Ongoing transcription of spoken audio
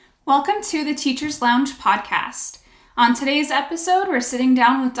Welcome to the Teacher's Lounge podcast. On today's episode, we're sitting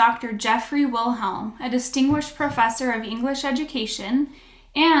down with Dr. Jeffrey Wilhelm, a distinguished professor of English education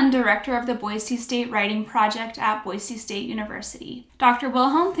and director of the Boise State Writing Project at Boise State University. Dr.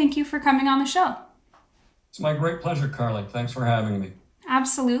 Wilhelm, thank you for coming on the show. It's my great pleasure, Carly. Thanks for having me.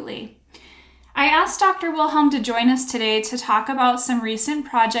 Absolutely. I asked Dr. Wilhelm to join us today to talk about some recent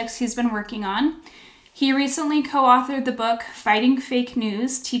projects he's been working on. He recently co-authored the book Fighting Fake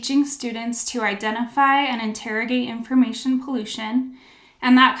News, Teaching Students to Identify and Interrogate Information Pollution,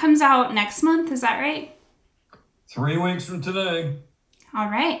 and that comes out next month, is that right? 3 weeks from today. All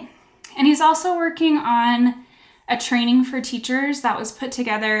right. And he's also working on a training for teachers that was put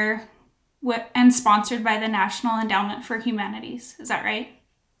together and sponsored by the National Endowment for Humanities, is that right?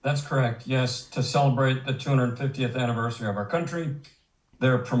 That's correct, yes. To celebrate the 250th anniversary of our country,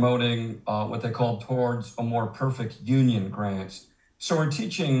 they're promoting what they call Towards a More Perfect Union grants. So we're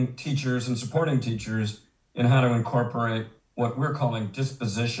teaching teachers and supporting teachers in how to incorporate what we're calling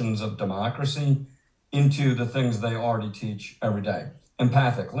dispositions of democracy into the things they already teach every day.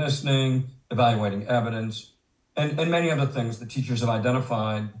 Empathic listening, evaluating evidence, and many other things that teachers have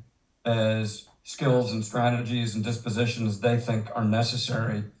identified as skills and strategies and dispositions they think are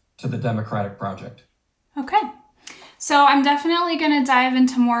necessary to the democratic project. Okay. So I'm definitely going to dive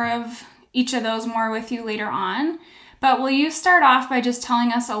into more of each of those more with you later on. But will you start off by just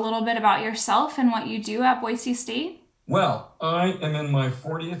telling us a little bit about yourself and what you do at Boise State? Well, I am in my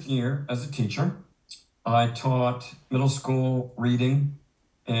 40th year as a teacher. I taught middle school reading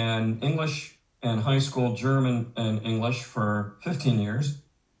and English and high school German and English for 15 years.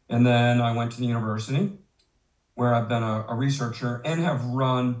 And then I went to the university where I've been a researcher and have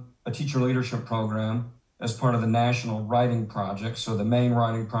run a teacher leadership program as part of the National Writing Project, so the Maine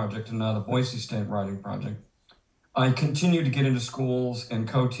Writing Project and now the Boise State Writing Project. I continue to get into schools and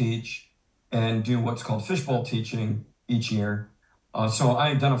co-teach and do what's called fishbowl teaching each year. So I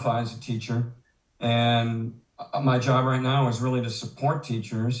identify as a teacher, and my job right now is really to support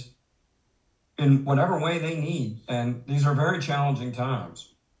teachers in whatever way they need. And these are very challenging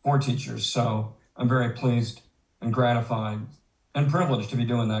times for teachers, so I'm very pleased and gratified and privileged to be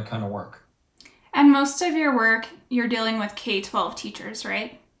doing that kind of work. And most of your work, you're dealing with K-12 teachers,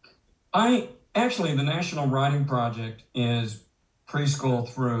 right? The National Writing Project is preschool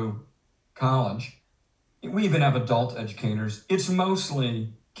through college. We even have adult educators. It's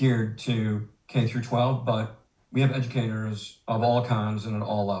mostly geared to K through 12, but we have educators of all kinds and at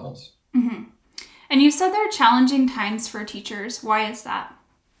all levels. Mm-hmm. And you said they're challenging times for teachers. Why is that?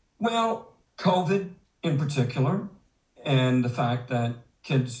 Well, COVID in particular, and the fact that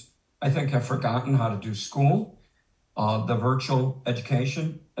kids, I think, have forgotten how to do school. The virtual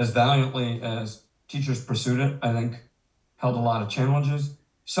education, as valiantly as teachers pursued it, I think, held a lot of challenges.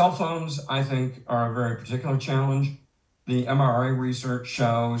 Cell phones, I think, are a very particular challenge. The MRI research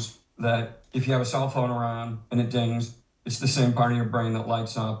shows that if you have a cell phone around and it dings, it's the same part of your brain that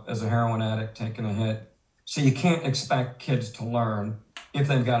lights up as a heroin addict taking a hit. So you can't expect kids to learn if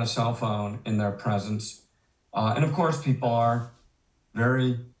they've got a cell phone in their presence. And of course, people are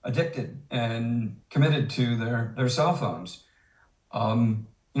very addicted and committed to their cell phones.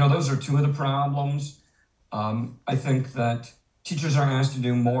 Those are two of the problems. I think that teachers are asked to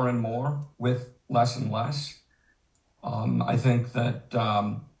do more and more with less and less. I think that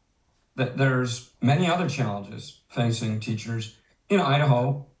there's many other challenges facing teachers. In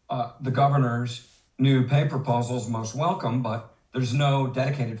Idaho, the governor's new pay proposal is most welcome, but there's no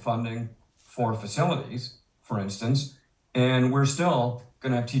dedicated funding for facilities, for instance, and we're still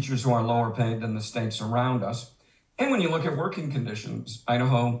going to have teachers who are lower paid than the states around us. And when you look at working conditions,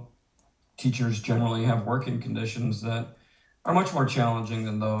 Idaho teachers generally have working conditions that are much more challenging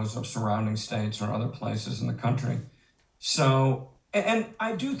than those of surrounding states or other places in the country. So, and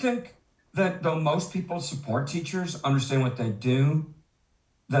I do think that though most people support teachers, understand what they do,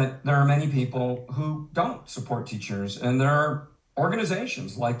 that there are many people who don't support teachers. And there are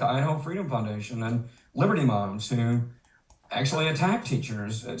organizations like the Idaho Freedom Foundation and Liberty Moms who actually attack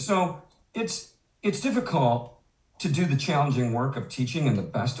teachers. So it's difficult to do the challenging work of teaching in the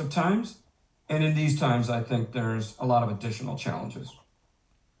best of times. And in these times, I think there's a lot of additional challenges.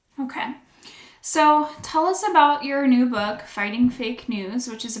 Okay. So tell us about your new book, Fighting Fake News,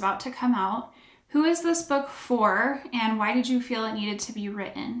 which is about to come out. Who is this book for, and why did you feel it needed to be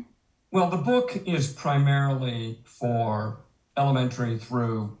written? Well, the book is primarily for elementary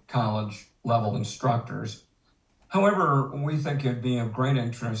through college level instructors. However, we think it'd be of great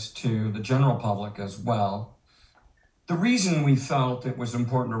interest to the general public as well. The reason we felt it was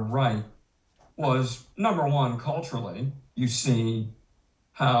important to write was, number one, culturally, you see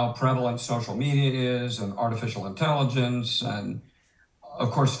how prevalent social media is and artificial intelligence. And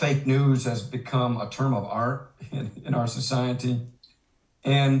of course, fake news has become a term of art in our society.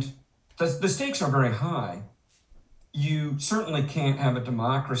 And the stakes are very high. You certainly can't have a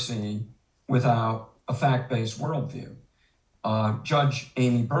democracy without a fact-based worldview. Judge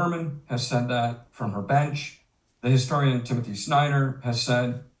Amy Berman has said that from her bench. The historian Timothy Snyder has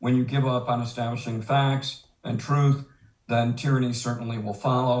said, when you give up on establishing facts and truth, then tyranny certainly will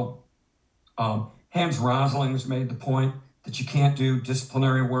follow. Hans Rosling's made the point that you can't do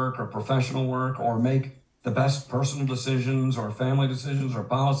disciplinary work or professional work or make the best personal decisions or family decisions or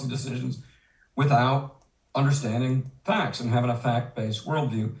policy decisions without understanding facts and having a fact-based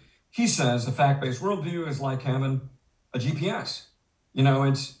worldview. He says a fact-based worldview is like having a GPS.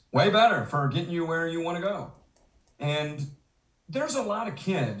 It's way better for getting you where you want to go. And there's a lot of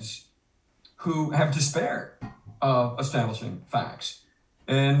kids who have despaired of establishing facts.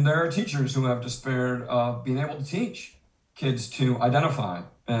 And there are teachers who have despaired of being able to teach kids to identify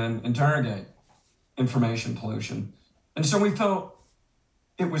and interrogate information pollution. And so we felt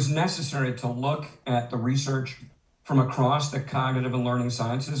it was necessary to look at the research from across the cognitive and learning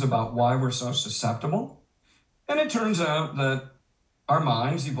sciences about why we're so susceptible. And it turns out that our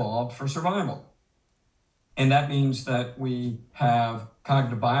minds evolved for survival. And that means that we have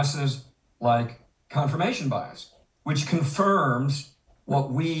cognitive biases like confirmation bias, which confirms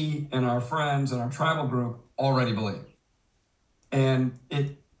what we and our friends and our tribal group already believe. And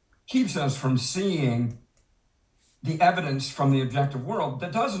it keeps us from seeing the evidence from the objective world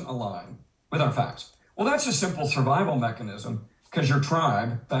that doesn't align with our facts. Well, that's a simple survival mechanism because your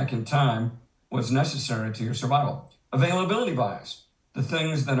tribe back in time was necessary to your survival. Availability bias, the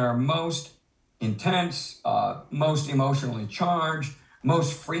things that are most intense, most emotionally charged,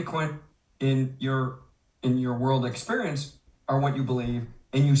 most frequent in your world experience are what you believe,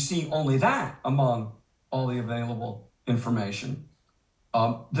 and you see only that among all the available information.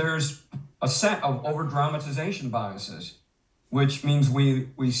 There's a set of over-dramatization biases, which means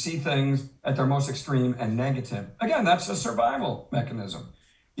we see things at their most extreme and negative. Again, that's a survival mechanism.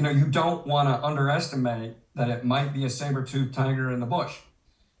 You don't want to underestimate that it might be a saber-toothed tiger in the bush.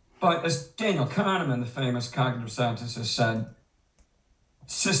 But as Daniel Kahneman, the famous cognitive scientist, has said,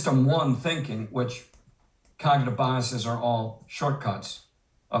 system one thinking, which cognitive biases are all shortcuts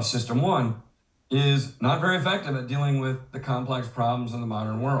of system one, is not very effective at dealing with the complex problems in the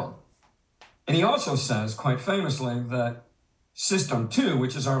modern world. And he also says, quite famously, that system two,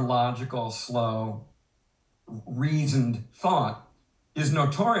 which is our logical, slow, reasoned thought, is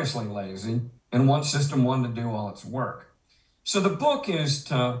notoriously lazy and wants system one to do all its work. So the book is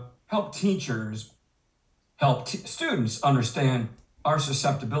to help teachers, students understand our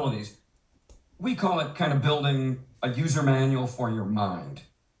susceptibilities. We call it kind of building a user manual for your mind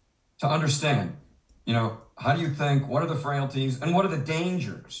to understand, how do you think, what are the frailties, and what are the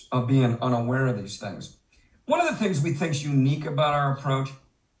dangers of being unaware of these things. One of the things we think is unique about our approach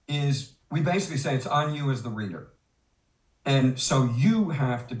is we basically say it's on you as the reader. And so you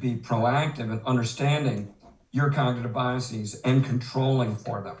have to be proactive in understanding your cognitive biases and controlling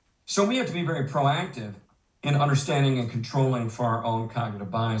for them. So we have to be very proactive in understanding and controlling for our own cognitive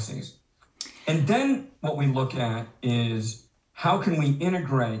biases. And then what we look at is how can we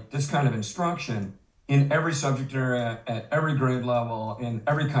integrate this kind of instruction in every subject area, at every grade level, in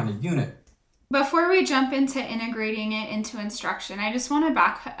every kind of unit. Before we jump into integrating it into instruction, I just want to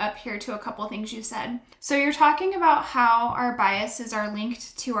back up here to a couple things you said. So you're talking about how our biases are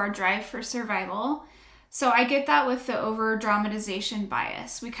linked to our drive for survival. So I get that with the over-dramatization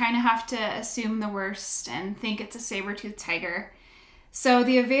bias. We kind of have to assume the worst and think it's a saber-toothed tiger. So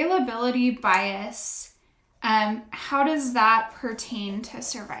the availability bias, how does that pertain to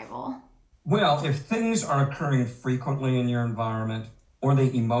survival? Well, if things are occurring frequently in your environment, or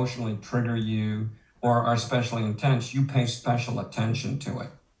they emotionally trigger you, or are especially intense, you pay special attention to it.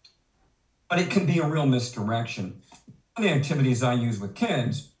 But it can be a real misdirection. One of the activities I use with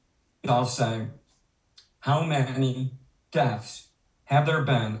kids, I'll say, how many deaths have there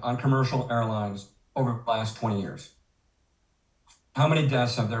been on commercial airlines over the last 20 years? How many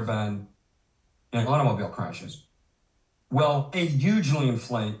deaths have there been in automobile crashes? Well, they hugely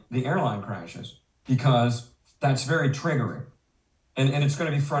inflate the airline crashes because that's very triggering. And it's going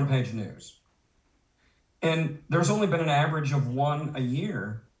to be front page news. And there's only been an average of one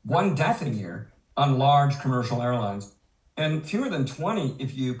death a year on large commercial airlines, and fewer than 20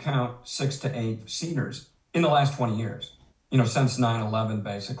 if you count 6 to 8 seaters in the last 20 years, since 9/11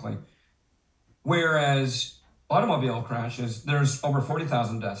 basically. Whereas automobile crashes, there's over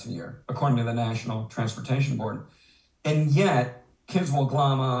 40,000 deaths a year, according to the National Transportation Board. And yet, kids will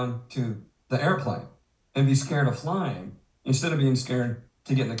glom on to the airplane and be scared of flying instead of being scared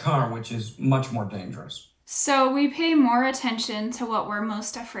to get in the car, which is much more dangerous. So we pay more attention to what we're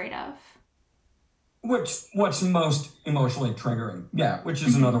most afraid of. What's most emotionally triggering. Yeah, which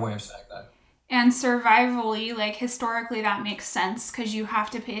is another way of saying that. And survivally, like historically, that makes sense because you have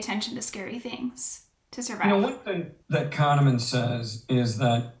to pay attention to scary things to survive. One thing that Kahneman says is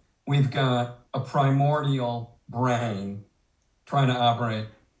that we've got a primordial brain trying to operate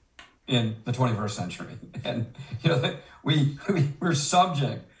in the 21st century. And, we're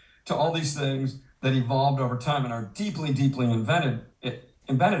subject to all these things that evolved over time and are deeply, deeply embedded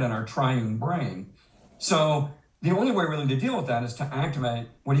in our triune brain. So the only way really to deal with that is to activate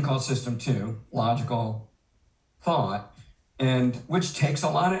what he calls system 2, logical thought, and which takes a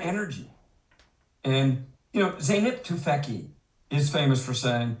lot of energy. And, Zeynep Tufekci is famous for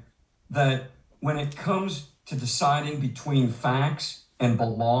saying that when it comes to deciding between facts and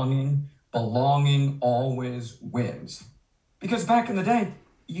belonging always wins. Because back in the day,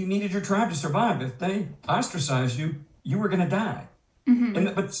 you needed your tribe to survive. If they ostracized you, you were going to die.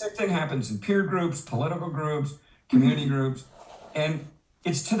 But the same thing happens in peer groups, political groups, community groups, and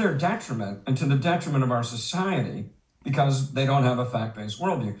it's to their detriment and to the detriment of our society because they don't have a fact-based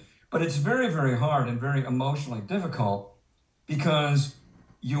worldview. But it's very, very hard and very emotionally difficult because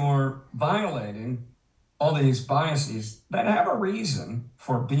you're violating all these biases that have a reason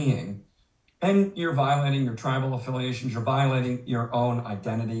for being, and you're violating your tribal affiliations, you're violating your own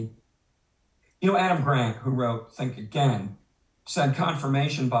identity. Adam Grant, who wrote Think Again, said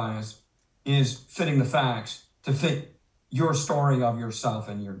confirmation bias is fitting the facts to fit your story of yourself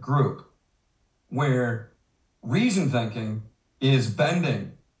and your group, where reason thinking is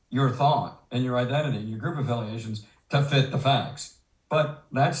bending your thought and your identity, your group affiliations to fit the facts. But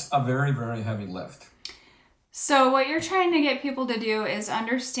that's a very, very heavy lift. So what you're trying to get people to do is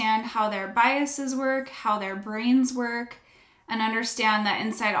understand how their biases work, how their brains work, and understand that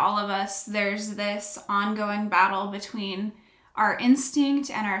inside all of us, there's this ongoing battle between our instinct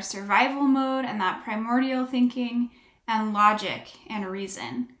and our survival mode and that primordial thinking and logic and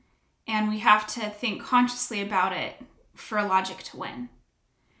reason. And we have to think consciously about it for logic to win.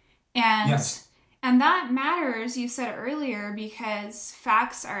 And Yes. And that matters, you said earlier, because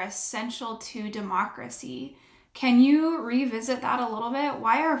facts are essential to democracy. Can you revisit that a little bit?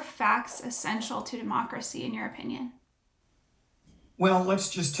 Why are facts essential to democracy, in your opinion? Well, let's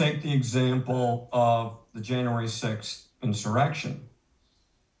just take the example of the January 6th insurrection.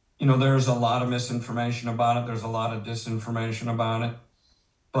 There's a lot of misinformation about it. There's a lot of disinformation about it.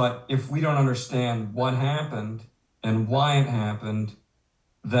 But if we don't understand what happened and why it happened,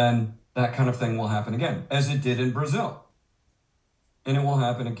 then that kind of thing will happen again, as it did in Brazil. And it will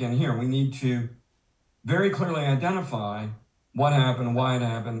happen again here. We need to very clearly identify what happened, why it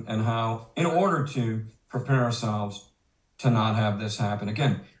happened, and how, in order to prepare ourselves to not have this happen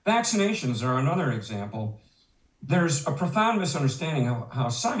again. Vaccinations are another example. There's a profound misunderstanding of how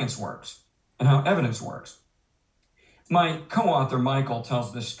science works and how evidence works. My co-author, Michael,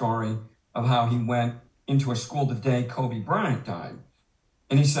 tells this story of how he went into a school the day Kobe Bryant died.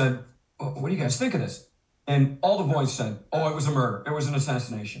 And he said, what do you guys think of this? And all the boys said, oh, it was a murder. It was an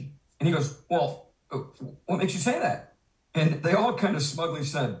assassination. And he goes, well, what makes you say that? And they all kind of smugly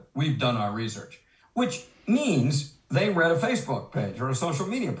said, we've done our research, which means they read a Facebook page or a social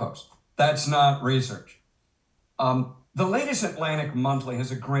media post. That's not research. The latest Atlantic Monthly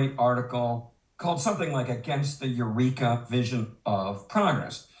has a great article called something like Against the Eureka Vision of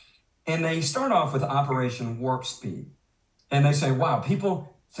Progress. And they start off with Operation Warp Speed. And they say, wow,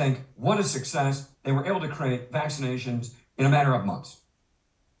 people think, what a success. They were able to create vaccinations in a matter of months.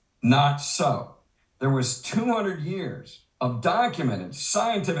 Not so. There was 200 years of documented,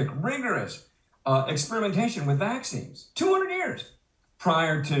 scientific, rigorous experimentation with vaccines. 200 years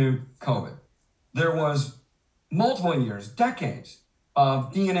prior to COVID. There was multiple years, decades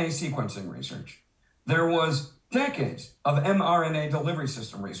of DNA sequencing research. There was decades of mRNA delivery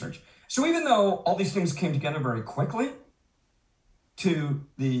system research. So even though all these things came together very quickly, to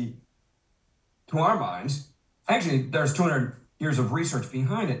our minds, actually there's 200 years of research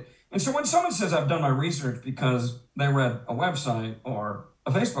behind it. And so when someone says I've done my research because they read a website or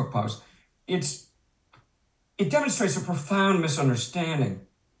a Facebook post, it demonstrates a profound misunderstanding,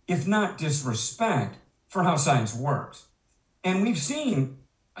 if not disrespect, for how science works. And we've seen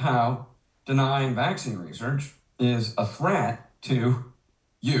how denying vaccine research is a threat to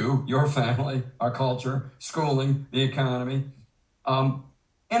you, your family, our culture, schooling, the economy.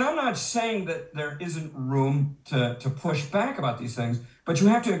 And I'm not saying that there isn't room to push back about these things, but you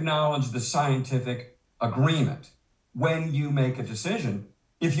have to acknowledge the scientific agreement. when you make a decision,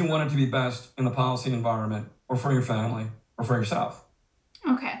 if you want it to be best in the policy environment or for your family or for yourself.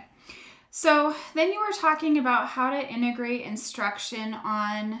 Okay. So then you were talking about how to integrate instruction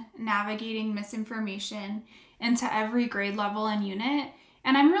on navigating misinformation into every grade level and unit.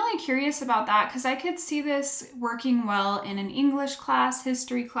 And I'm really curious about that because I could see this working well in an English class,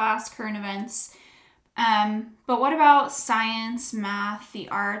 history class, current events. But what about science, math, the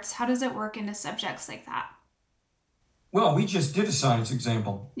arts? How does it work into subjects like that? Well, we just did a science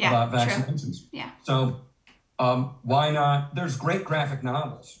example about vaccinations. Yeah. So why not? There's great graphic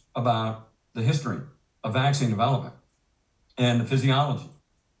novels about the history of vaccine development and the physiology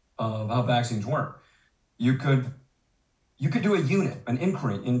of how vaccines work. You could do a unit, an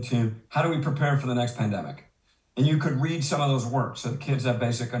inquiry into how do we prepare for the next pandemic. And you could read some of those works so the kids have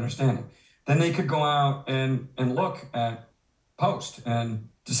basic understanding. Then they could go out and look at post and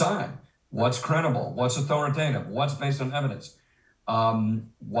decide what's credible, what's authoritative, what's based on evidence,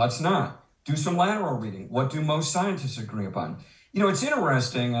 what's not. Do some lateral reading. What do most scientists agree upon? It's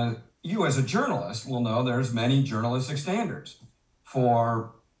interesting. You as a journalist will know there's many journalistic standards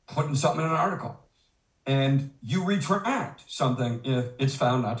for putting something in an article. And you retract something if it's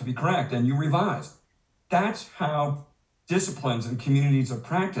found not to be correct, and you revise. That's how disciplines and communities of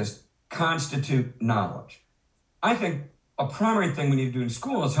practice constitute knowledge. I think a primary thing we need to do in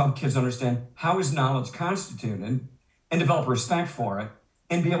school is help kids understand how is knowledge constituted and develop respect for it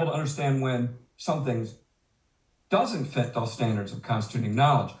and be able to understand when something doesn't fit those standards of constituting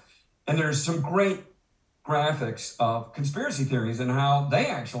knowledge. And there's some great graphics of conspiracy theories and how they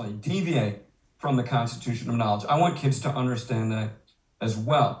actually deviate from the constitution of knowledge. I want kids to understand that as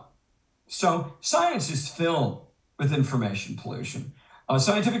well. So science is filled with information pollution.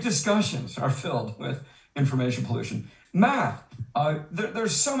 Scientific discussions are filled with information pollution. Math,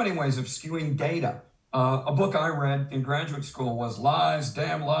 there's so many ways of skewing data. A book I read in graduate school was Lies,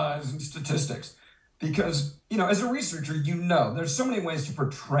 Damn Lies, and Statistics. Because, as a researcher, there's so many ways to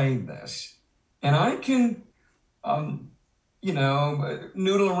portray this. And I can,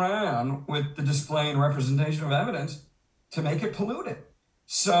 noodle around with the display and representation of evidence to make it polluted.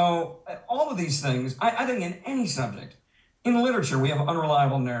 So all of these things, I think in any subject, in literature, we have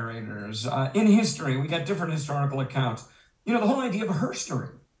unreliable narrators. In history, we got different historical accounts. The whole idea of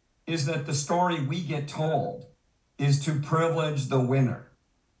herstory is that the story we get told is to privilege the winner.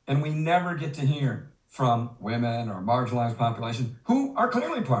 And we never get to hear from women or marginalized populations who are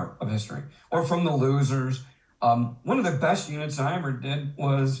clearly part of history, or from the losers. One of the best units I ever did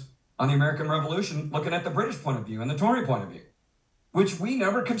was on the American Revolution, looking at the British point of view and the Tory point of view, which we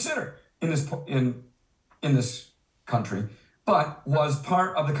never consider in this country, but was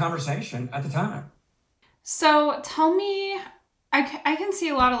part of the conversation at the time. So tell me, I can see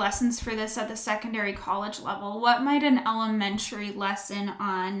a lot of lessons for this at the secondary college level. What might an elementary lesson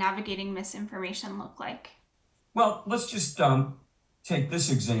on navigating misinformation look like? Well, let's just take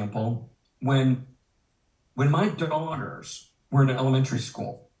this example. When my daughters were in elementary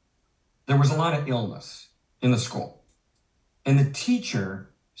school, there was a lot of illness in the school. And the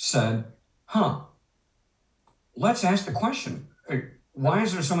teacher said, let's ask the question, why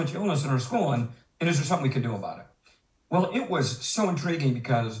is there so much illness in our school? And is there something we can do about it? Well, it was so intriguing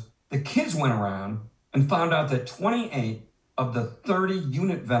because the kids went around and found out that 28 of the 30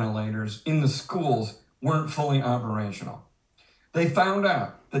 unit ventilators in the schools weren't fully operational. They found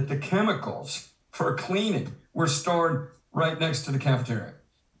out that the chemicals for cleaning were stored right next to the cafeteria.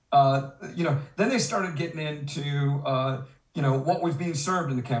 Then they started getting into, what was being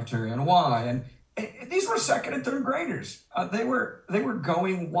served in the cafeteria and why. And these were second and third graders. They were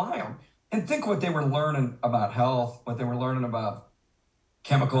going wild. And think what they were learning about health, what they were learning about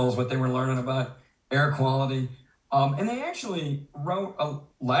chemicals, what they were learning about air quality. And they actually wrote a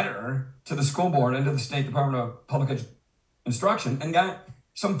letter to the school board and to the State Department of Public Instruction and got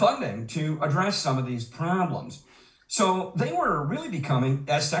some funding to address some of these problems. So they were really becoming,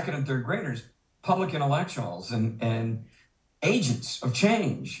 as second and third graders, public intellectuals and agents of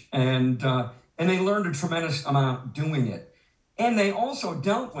change. And they learned a tremendous amount doing it. And they also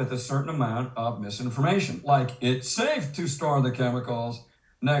dealt with a certain amount of misinformation, like it's safe to store the chemicals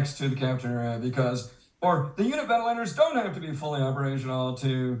next to the cafeteria or the unit ventilators don't have to be fully operational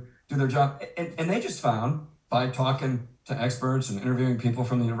to do their job. And they just found, by talking to experts and interviewing people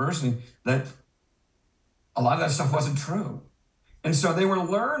from the university, that a lot of that stuff wasn't true. And so they were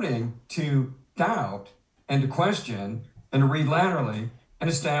learning to doubt and to question and to read laterally and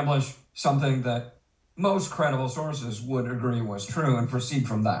establish something that most credible sources would agree was true and proceed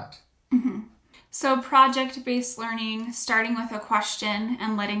from that. Mm-hmm. So, project based learning, starting with a question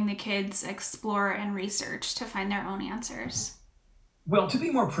and letting the kids explore and research to find their own answers. Well, to be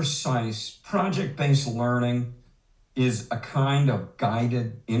more precise, project-based learning is a kind of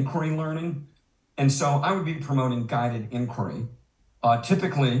guided inquiry learning. And so I would be promoting guided inquiry.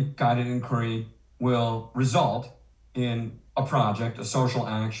 Typically, guided inquiry will result in a project, a social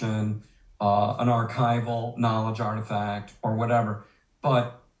action, an archival knowledge artifact, or whatever.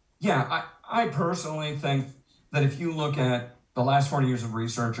 But yeah, I personally think that if you look at the last 40 years of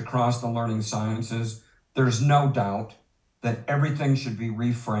research across the learning sciences, there's no doubt that everything should be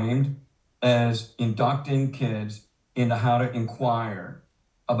reframed as inducting kids into how to inquire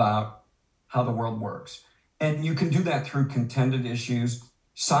about how the world works. And you can do that through contended issues.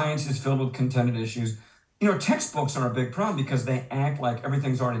 Science is filled with contended issues. Textbooks are a big problem because they act like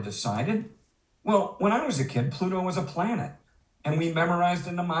everything's already decided. Well, when I was a kid, Pluto was a planet, and we memorized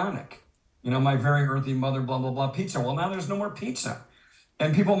a mnemonic. My very earthy mother, blah, blah, blah, pizza. Well, now there's no more pizza.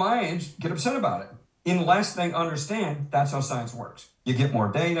 And people my age get upset about it. Unless they understand that's how science works. You get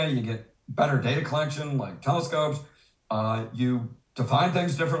more data, you get better data collection, like telescopes, you define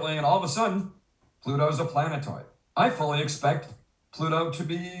things differently, and all of a sudden, Pluto's a planetoid. I fully expect Pluto to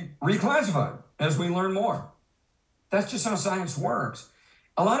be reclassified as we learn more. That's just how science works.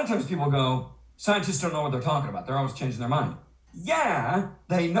 A lot of times people go, scientists don't know what they're talking about. They're always changing their mind. Yeah,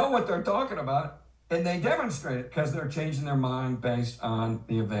 they know what they're talking about, and they demonstrate it because they're changing their mind based on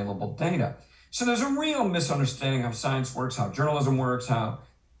the available data. So there's a real misunderstanding of how science works, how journalism works, how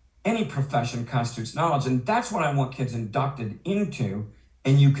any profession constitutes knowledge. And that's what I want kids inducted into.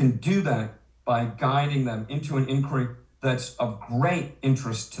 And you can do that by guiding them into an inquiry that's of great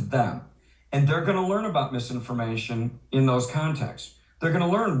interest to them. And they're going to learn about misinformation in those contexts. They're going to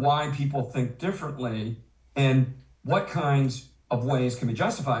learn why people think differently and what kinds of ways can be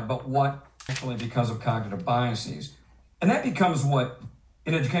justified, but what actually because of cognitive biases. And that becomes what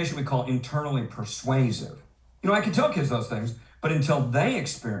in education we call internally persuasive. I can tell kids those things, but until they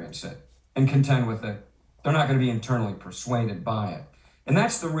experience it and contend with it, they're not going to be internally persuaded by it. And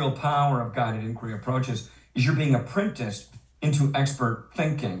that's the real power of guided inquiry approaches, is you're being apprenticed into expert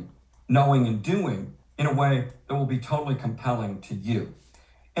thinking, knowing and doing in a way that will be totally compelling to you.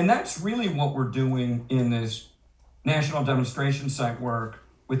 And that's really what we're doing in this national demonstration site work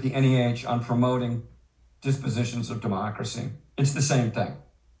with the NEH on promoting dispositions of democracy. It's the same thing.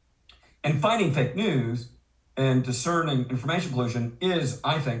 And fighting fake news and discerning information pollution is,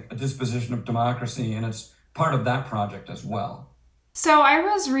 I think, a disposition of democracy, and it's part of that project as well. So I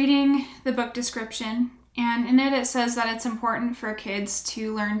was reading the book description, and in it says that it's important for kids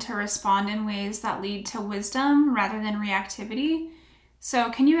to learn to respond in ways that lead to wisdom rather than reactivity. So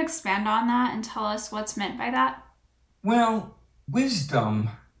can you expand on that and tell us what's meant by that? Well, wisdom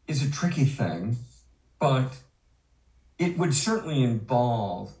is a tricky thing, but it would certainly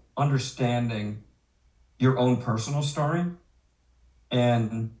involve understanding your own personal story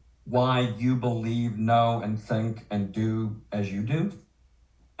and why you believe, know, and think and do as you do,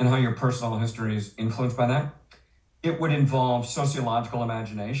 and how your personal history is influenced by that. It would involve sociological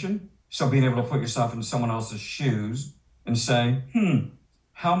imagination, so being able to put yourself in someone else's shoes and say,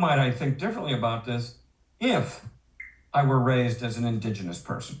 how might I think differently about this if I were raised as an indigenous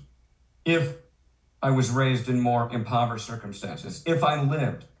person? If I was raised in more impoverished circumstances, if I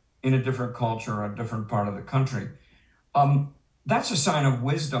lived in a different culture or a different part of the country. That's a sign of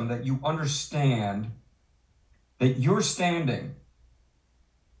wisdom, that you understand that you're standing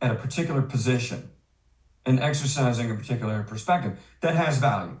at a particular position and exercising a particular perspective that has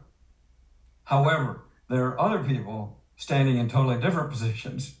value. However, there are other people standing in totally different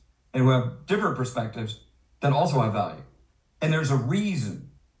positions and who have different perspectives that also have value. And there's a reason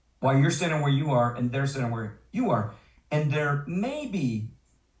why you're standing where you are and they're standing where you are. And there may be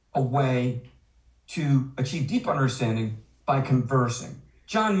a way to achieve deep understanding by conversing.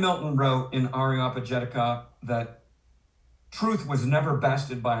 John Milton wrote in Areopagitica that truth was never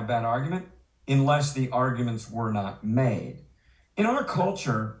bested by a bad argument unless the arguments were not made. In our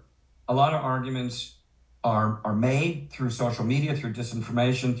culture, a lot of arguments are made through social media, through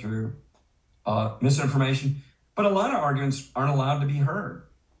disinformation, through misinformation, but a lot of arguments aren't allowed to be heard.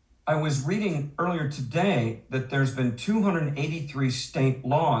 I was reading earlier today that there's been 283 state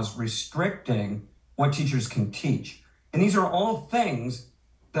laws restricting what teachers can teach. And these are all things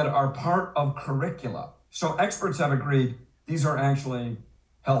that are part of curricula. So experts have agreed these are actually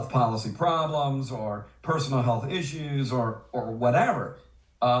health policy problems or personal health issues or whatever,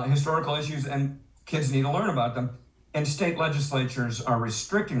 historical issues, and kids need to learn about them. And state legislatures are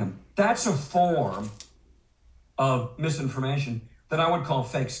restricting them. That's a form of misinformation that I would call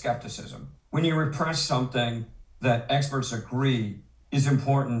fake skepticism. when you repress something that experts agree is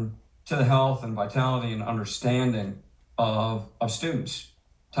important to the health and vitality and understanding of students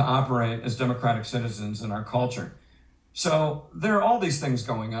to operate as democratic citizens in our culture. So there are all these things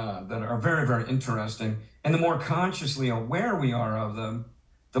going on that are very, very interesting. And the more consciously aware we are of them,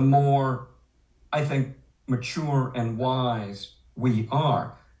 the more, I think, mature and wise we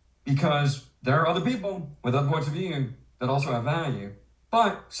are. Because there are other people with other points of view that also have value,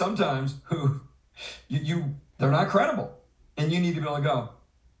 but sometimes who they're not credible. And you need to be able to go,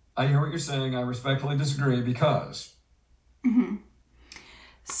 I hear what you're saying, I respectfully disagree because. Mm-hmm.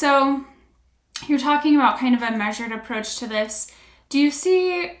 So you're talking about kind of a measured approach to this. Do you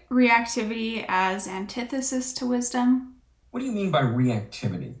see reactivity as antithesis to wisdom? What do you mean by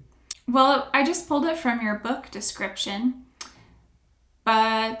reactivity? Well, I just pulled it from your book description,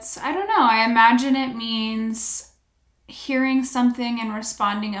 but I don't know. I imagine it means hearing something and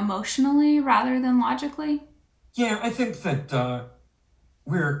responding emotionally rather than logically. Yeah, I think that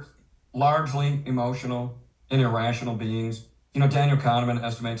we're largely emotional and irrational beings. Daniel Kahneman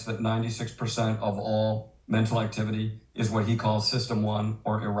estimates that 96% of all mental activity is what he calls system one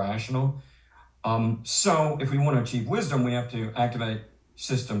or irrational. So if we want to achieve wisdom, we have to activate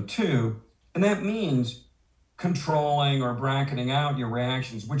system two. And that means controlling or bracketing out your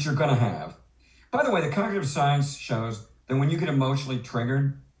reactions, which you're going to have. By the way, the cognitive science shows that when you get emotionally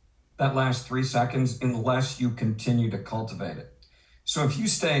triggered, that lasts 3 seconds unless you continue to cultivate it. So if you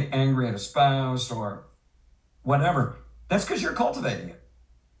stay angry at a spouse or whatever, that's because you're cultivating it.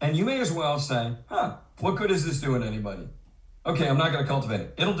 And you may as well say, what good is this doing anybody? Okay, I'm not going to cultivate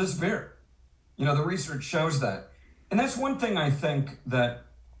it. It'll disappear. The research shows that. And that's one thing I think that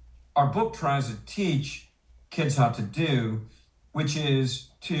our book tries to teach kids how to do, which is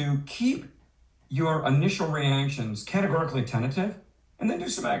to keep your initial reactions categorically tentative and then do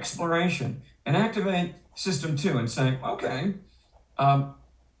some exploration and activate system two and say, okay,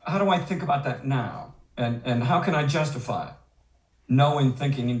 how do I think about that now? And how can I justify knowing,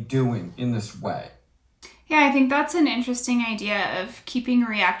 thinking, and doing in this way? Yeah, I think that's an interesting idea of keeping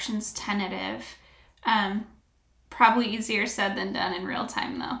reactions tentative. Probably easier said than done in real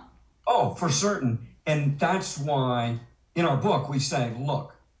time, though. Oh, for certain. And that's why in our book we say,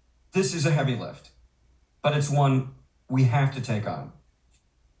 look, this is a heavy lift, but it's one we have to take on.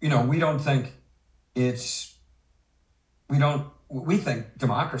 We don't think we think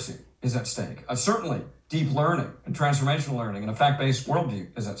democracy is at stake. Certainly deep learning and transformational learning and a fact-based worldview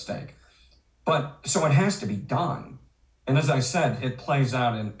is at stake. But so it has to be done. And as I said, it plays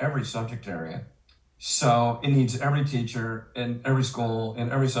out in every subject area. So it needs every teacher in every school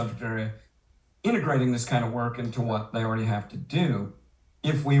in every subject area integrating this kind of work into what they already have to do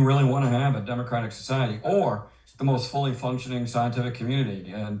if we really want to have a democratic society or the most fully functioning scientific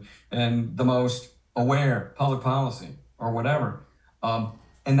community and the most aware public policy or whatever.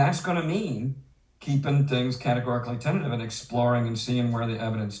 And that's going to mean keeping things categorically tentative and exploring and seeing where the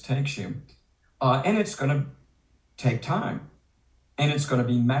evidence takes you. And it's going to take time and it's going to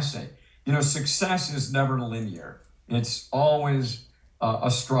be messy. Success is never linear. It's always a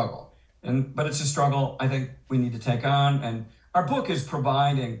struggle. But it's a struggle I think we need to take on. And our book is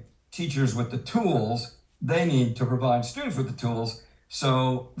providing teachers with the tools they need to provide students with the tools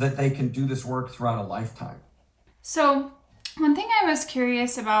so that they can do this work throughout a lifetime. So one thing I was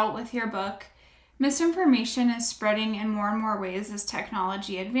curious about with your book, misinformation is spreading in more and more ways as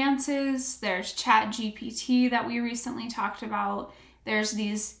technology advances. There's ChatGPT that we recently talked about. There's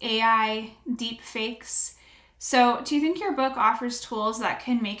these AI deep fakes. So do you think your book offers tools that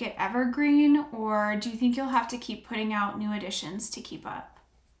can make it evergreen, or do you think you'll have to keep putting out new editions to keep up?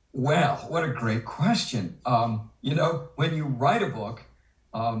 Well, what a great question. When you write a book,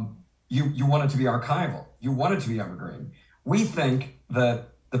 you want it to be archival. You want it to be evergreen. We think that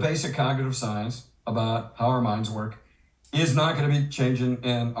the basic cognitive science about how our minds work is not going to be changing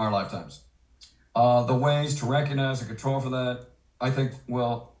in our lifetimes. The ways to recognize and control for that, I think,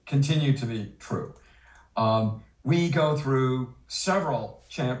 will continue to be true. We go through several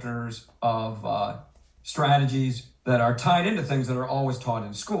chapters of strategies that are tied into things that are always taught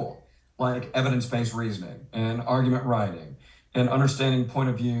in school, like evidence-based reasoning and argument writing and understanding point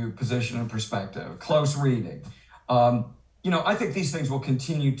of view, position, and perspective, close reading. I think these things will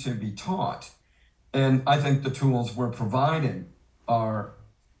continue to be taught. And I think the tools we're providing are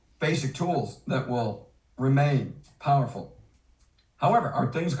basic tools that will remain powerful. However,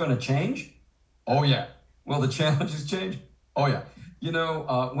 are things going to change? Oh, yeah. Will the challenges change? Oh, yeah.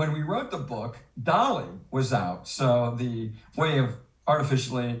 When we wrote the book, DALL-E was out. So the way of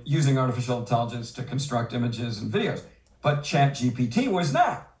using artificial intelligence to construct images and videos. But ChatGPT was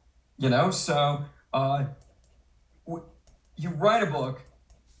not. So you write a book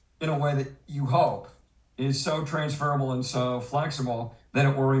in a way that you hope is so transferable and so flexible that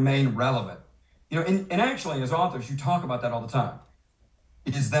it will remain relevant. And actually, as authors, you talk about that all the time.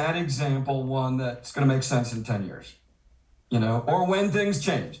 Is that example one that's going to make sense in 10 years? Or when things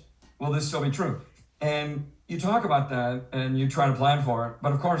change, will this still be true? And you talk about that and you try to plan for it.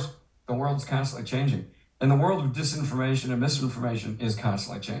 But of course, the world's constantly changing. And the world of disinformation and misinformation is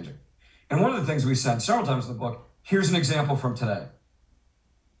constantly changing. And one of the things we said several times in the book, here's an example from today.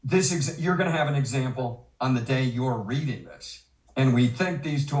 You're going to have an example on the day you're reading this. And we think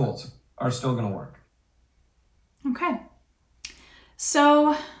these tools are still going to work. Okay.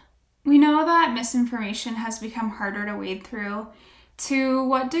 So we know that misinformation has become harder to wade through. To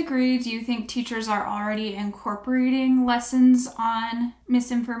what degree do you think teachers are already incorporating lessons on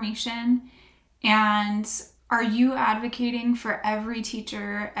misinformation? And are you advocating for every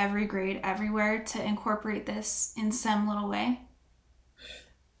teacher, every grade, everywhere to incorporate this in some little way?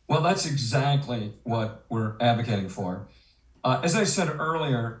 Well, that's exactly what we're advocating for. As I said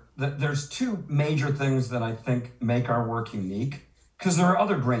earlier, there's two major things that I think make our work unique, because there are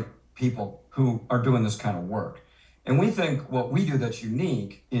other great people who are doing this kind of work. And we think what we do that's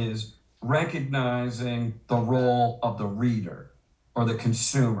unique is recognizing the role of the reader or the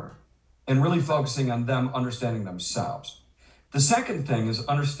consumer and really focusing on them understanding themselves. The second thing is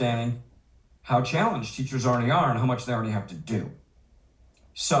understanding how challenged teachers already are and how much they already have to do.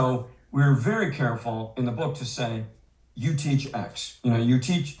 So we're very careful in the book to say, you teach X. You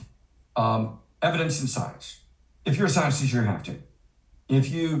teach evidence and science. If you're a science teacher, you have to. If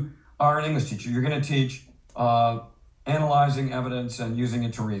you are an English teacher, you're going to teach analyzing evidence and using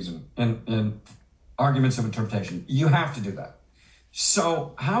it to reason in arguments of interpretation. You have to do that.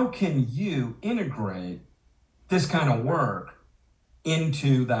 So how can you integrate this kind of work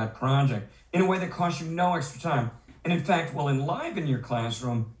into that project in a way that costs you no extra time? And in fact, will enliven your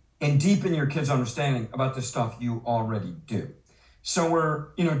classroom and deepen your kids' understanding about the stuff you already do. So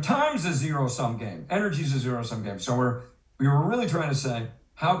time's a zero-sum game. Energy's a zero-sum game. So we were really trying to say,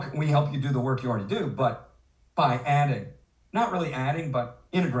 how can we help you do the work you already do, but by adding, not really adding, but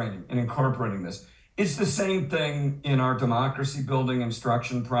integrating and incorporating this. It's the same thing in our democracy building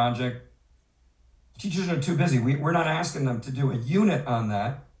instruction project. Teachers are too busy. We're not asking them to do a unit on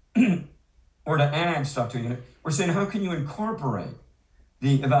that or to add stuff to a unit. We're saying, how can you incorporate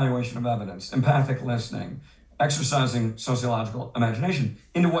the evaluation of evidence, empathic listening, exercising sociological imagination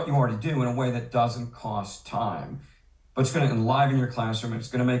into what you already do in a way that doesn't cost time, but it's going to enliven your classroom. It's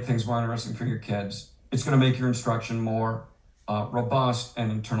going to make things more interesting for your kids. It's going to make your instruction more robust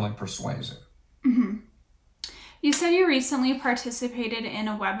and internally persuasive. Mm-hmm. You said you recently participated in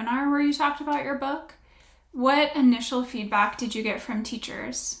a webinar where you talked about your book. What initial feedback did you get from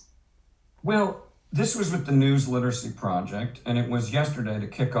teachers? Well, this was with the News Literacy Project, and it was yesterday to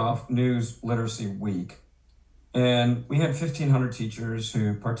kick off News Literacy Week. And we had 1,500 teachers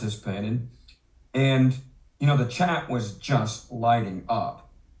who participated. And, the chat was just lighting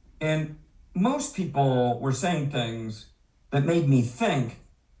up. And most people were saying things that made me think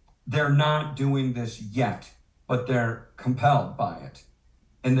they're not doing this yet, but they're compelled by it.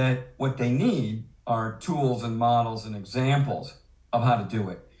 And that what they need are tools and models and examples of how to do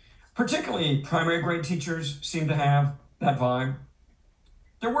it. Particularly primary grade teachers seem to have that vibe.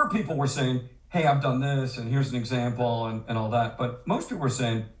 There were people who were saying, hey, I've done this and here's an example and all that. But most people were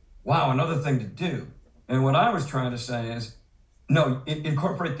saying, wow, another thing to do. And what I was trying to say is, no,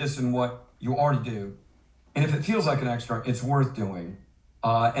 incorporate this in what you already do. And if it feels like an extra, it's worth doing.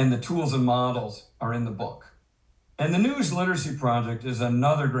 And the tools and models are in the book. And the News Literacy Project is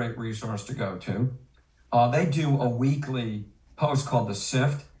another great resource to go to. They do a weekly post called The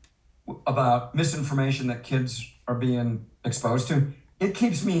Sift about misinformation that kids are being exposed to. It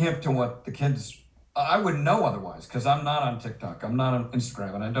keeps me hip to what the kids, I wouldn't know otherwise, because I'm not on TikTok, I'm not on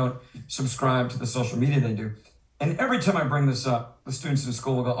Instagram, and I don't subscribe to the social media they do. And every time I bring this up, the students in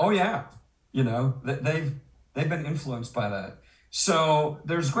school will go, oh yeah, they've been influenced by that. So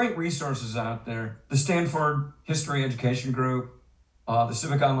there's great resources out there. The Stanford History Education Group, the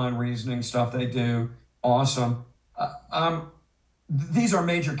Civic Online Reasoning stuff they do, awesome. These are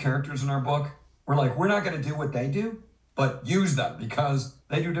major characters in our book. We're not going to do what they do, but use them because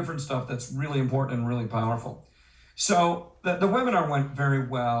they do different stuff that's really important and really powerful. So the webinar went very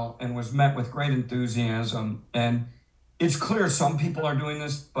well and was met with great enthusiasm. And it's clear some people are doing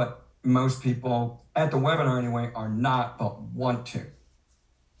this, but most people at the webinar anyway are not, but want to.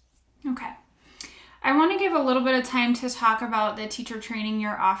 Okay. I want to give a little bit of time to talk about the teacher training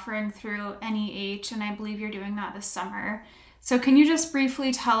you're offering through NEH, and I believe you're doing that this summer. So can you just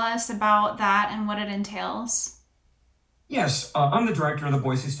briefly tell us about that and what it entails? Yes, I'm the director of the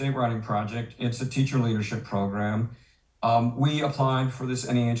Boise State Writing Project. It's a teacher leadership program. We applied for this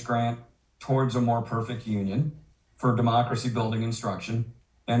NEH grant towards a more perfect union for democracy building instruction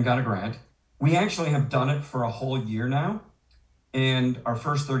and got a grant. We actually have done it for a whole year now, and our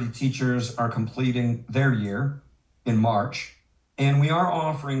first 30 teachers are completing their year in March. And we are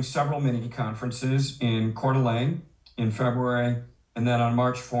offering several mini conferences in Coeur d'Alene in February, and then on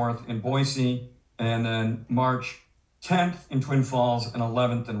March 4th in Boise, and then March 10th in Twin Falls and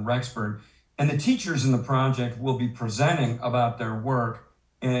 11th in Rexburg. And the teachers in the project will be presenting about their work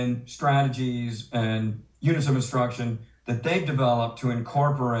and strategies and units of instruction that they've developed to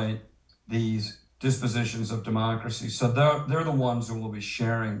incorporate these dispositions of democracy. So they're the ones who will be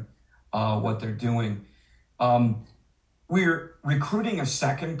sharing what they're doing. We're recruiting a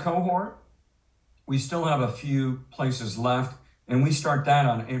second cohort. We still have a few places left, and we start that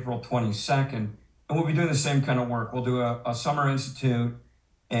on April 22nd. And we'll be doing the same kind of work. We'll do a summer institute,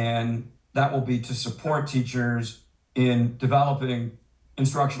 and that will be to support teachers in developing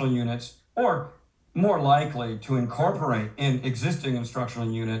instructional units, or more likely to incorporate in existing instructional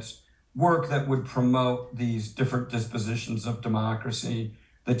units work that would promote these different dispositions of democracy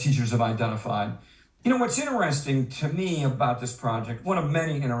that teachers have identified. You know, what's interesting to me about this project, one of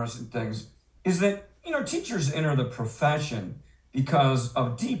many interesting things, is that, teachers enter the profession because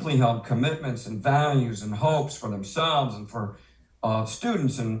of deeply held commitments and values and hopes for themselves and for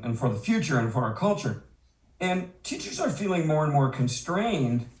students and for the future and for our culture. And teachers are feeling more and more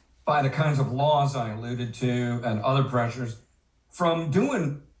constrained by the kinds of laws I alluded to and other pressures from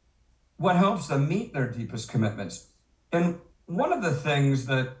doing what helps them meet their deepest commitments. And one of the things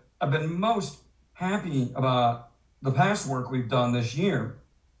that I've been most happy about the past work we've done this year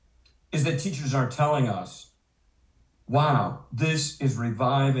is that teachers are telling us, wow, this is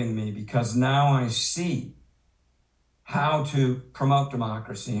reviving me because now I see how to promote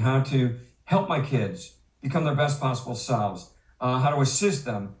democracy, how to help my kids become their best possible selves, how to assist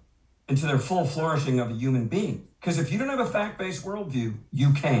them into their full flourishing of a human being. Because if you don't have a fact-based worldview,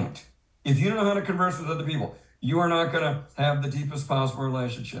 you can't. If you don't know how to converse with other people, you are not going to have the deepest possible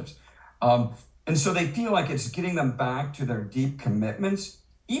relationships. And so they feel like it's getting them back to their deep commitments,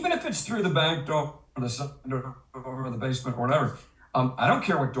 even if it's through the back door or the side door or the basement or whatever. I don't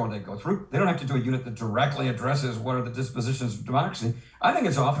care what door they go through. They don't have to do a unit that directly addresses what are the dispositions of democracy. I think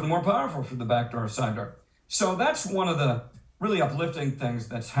it's often more powerful through the back door or side door. So that's one of the really uplifting things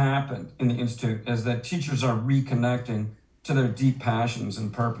that's happened in the Institute, is that teachers are reconnecting to their deep passions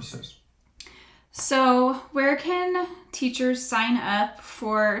and purposes. So where can teachers sign up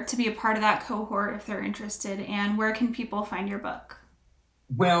to be a part of that cohort if they're interested, and where can people find your book?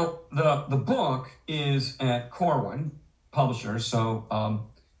 Well, the book is at Corwin Publishers. So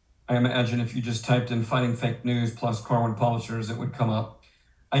I imagine if you just typed in Fighting Fake News plus Corwin Publishers, it would come up.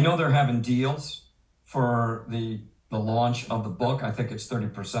 I know they're having deals for the launch of the book. I think it's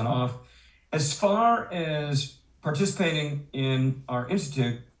 30% off. As far as participating in our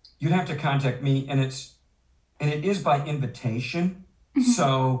institute, you'd have to contact me, and it is by invitation. Mm-hmm.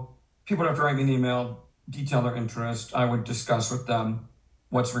 So people have to write me an email, detail their interest. I would discuss with them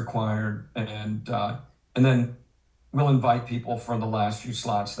what's required, and then we'll invite people for the last few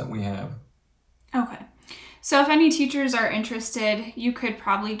slots that we have. Okay. So if any teachers are interested, you could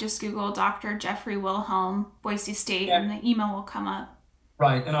probably just Google Dr. Jeffrey Wilhelm, Boise State, yeah, and the email will come up.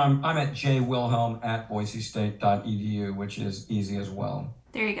 Right, and I'm at jwilhelm@boisestate.edu, which is easy as well.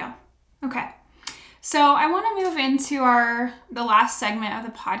 There you go. Okay. So I want to move into the last segment of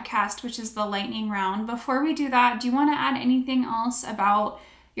the podcast, which is the lightning round. Before we do that, do you want to add anything else about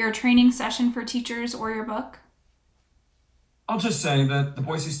your training session for teachers or your book? I'll just say that the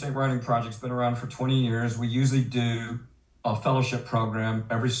Boise State Writing Project's been around for 20 years. We usually do a fellowship program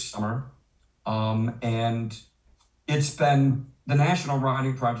every summer. And the National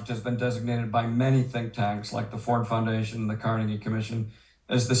Writing Project has been designated by many think tanks like the Ford Foundation and the Carnegie Commission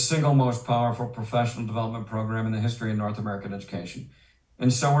as the single most powerful professional development program in the history of North American education.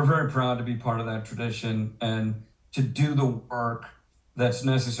 And so we're very proud to be part of that tradition and to do the work that's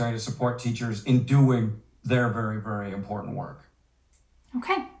necessary to support teachers in doing their very, very important work.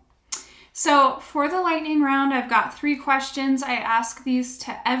 Okay. So for the lightning round, I've got 3 questions. I ask these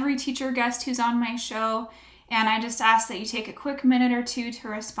to every teacher guest who's on my show, and I just ask that you take a quick minute or 2 to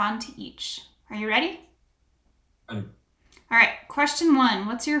respond to each. Are you ready? Ready. All right. Question 1.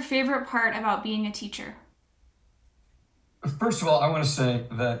 What's your favorite part about being a teacher? First of all, I want to say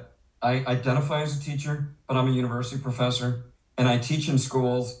that I identify as a teacher, but I'm a university professor, and I teach in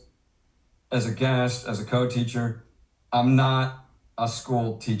schools as a guest, as a co-teacher, I'm not a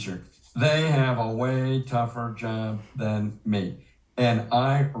school teacher. They have a way tougher job than me. And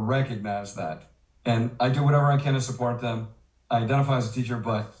I recognize that. And I do whatever I can to support them. I identify as a teacher,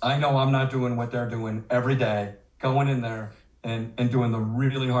 but I know I'm not doing what they're doing every day, going in there and doing the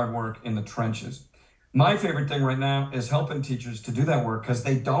really hard work in the trenches. My favorite thing right now is helping teachers to do that work because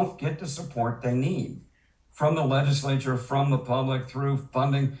they don't get the support they need from the legislature, from the public, through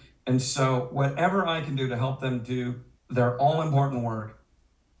funding. And so whatever I can do to help them do their all important work,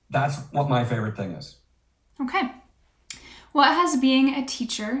 that's what my favorite thing is. Okay. What has being a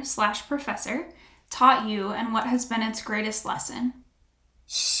teacher/professor taught you, and what has been its greatest lesson?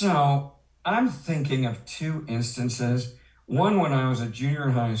 So I'm thinking of two instances. One, when I was a junior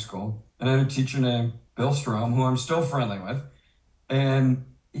in high school, and I had a teacher named Bill Strom, who I'm still friendly with. And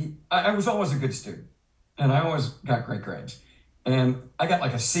I was always a good student, and I always got great grades. And I got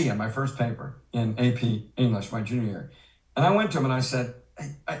like a C in my first paper in AP English my junior year. And I went to him and I said,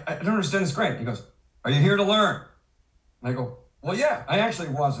 I don't understand this grade. He goes, "Are you here to learn?" And I go, "Well, yeah, I actually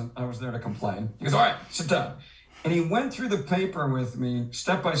wasn't. I was there to complain." He goes, "All right, sit down." And he went through the paper with me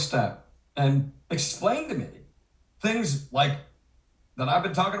step by step and explained to me things like that I've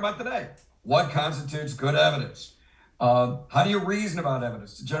been talking about today. What constitutes good evidence? How do you reason about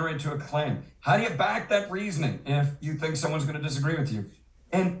evidence to generate to a claim? How do you back that reasoning if you think someone's going to disagree with you?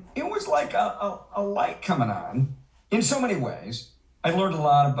 And it was like a light coming on in so many ways. I learned a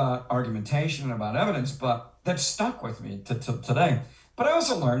lot about argumentation and about evidence, but that stuck with me to today. But I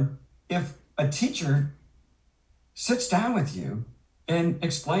also learned if a teacher sits down with you and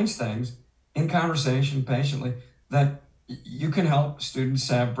explains things in conversation patiently, that you can help students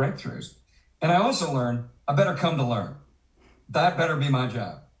have breakthroughs. And I also learned I better come to learn. That better be my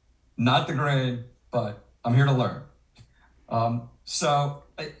job. Not the grade, but I'm here to learn. So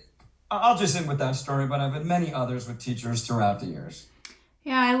I'll just end with that story, but I've had many others with teachers throughout the years.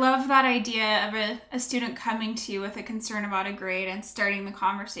 Yeah, I love that idea of a student coming to you with a concern about a grade and starting the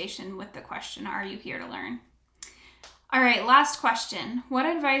conversation with the question, "Are you here to learn?" All right, last question. What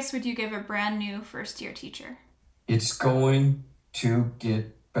advice would you give a brand new first-year teacher? It's going to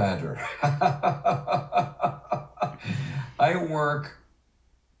get better. I work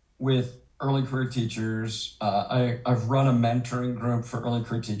with early career teachers. I've run a mentoring group for early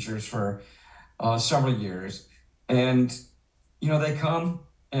career teachers for several years. And, they come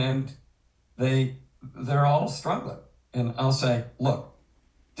and they're all struggling. And I'll say, look,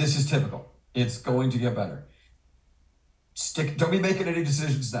 this is typical. It's going to get better. Don't be making any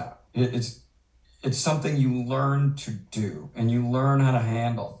decisions now. It's something you learn to do, and you learn how to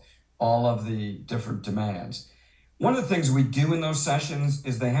handle all of the different demands. One of the things we do in those sessions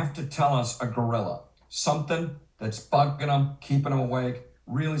is they have to tell us a gorilla, something that's bugging them, keeping them awake,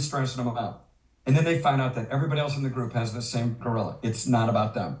 really stressing them out. And then they find out that everybody else in the group has the same gorilla. It's not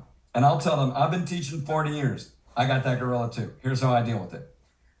about them. And I'll tell them, I've been teaching 40 years. I got that gorilla too. Here's how I deal with it.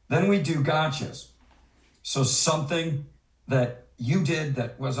 Then we do gotchas. So something that you did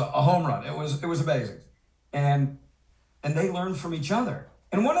that was a home run. It was amazing. And they learn from each other.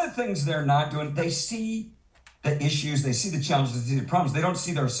 And one of the things they're not doing, they see the issues, they see the challenges, they see the problems. They don't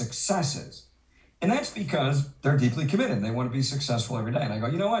see their successes. And that's because they're deeply committed. They want to be successful every day. And I go,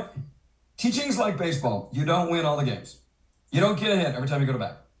 you know what? Teaching is like baseball. You don't win all the games. You don't get a hit every time you go to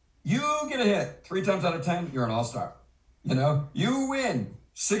bat. You get a hit 3 times out of 10, you're an all-star. You win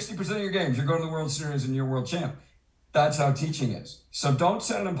 60% of your games. You're going to the World Series and you're world champ. That's how teaching is. So don't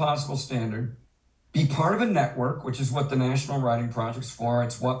set an impossible standard. Be part of a network, which is what the National Writing Project's for.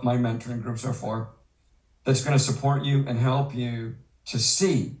 It's what my mentoring groups are for. That's going to support you and help you to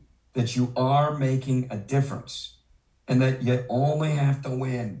see that you are making a difference and that you only have to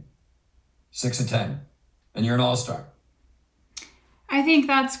win 6 of 10 and you're an all-star. I think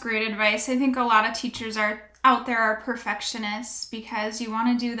that's great advice. I think a lot of teachers out there are perfectionists because you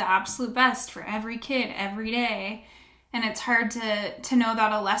want to do the absolute best for every kid every day. And it's hard to know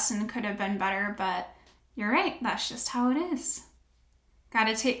that a lesson could have been better, but you're right. That's just how it is. Got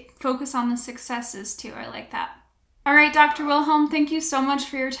to focus on the successes too. I like that. All right, Dr. Wilhelm, thank you so much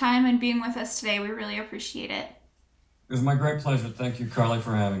for your time and being with us today. We really appreciate it. It was my great pleasure. Thank you, Carly,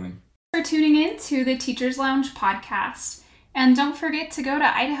 for having me. For tuning in to the Teachers Lounge podcast. And don't forget to go to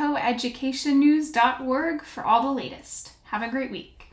idahoeducationnews.org for all the latest. Have a great week.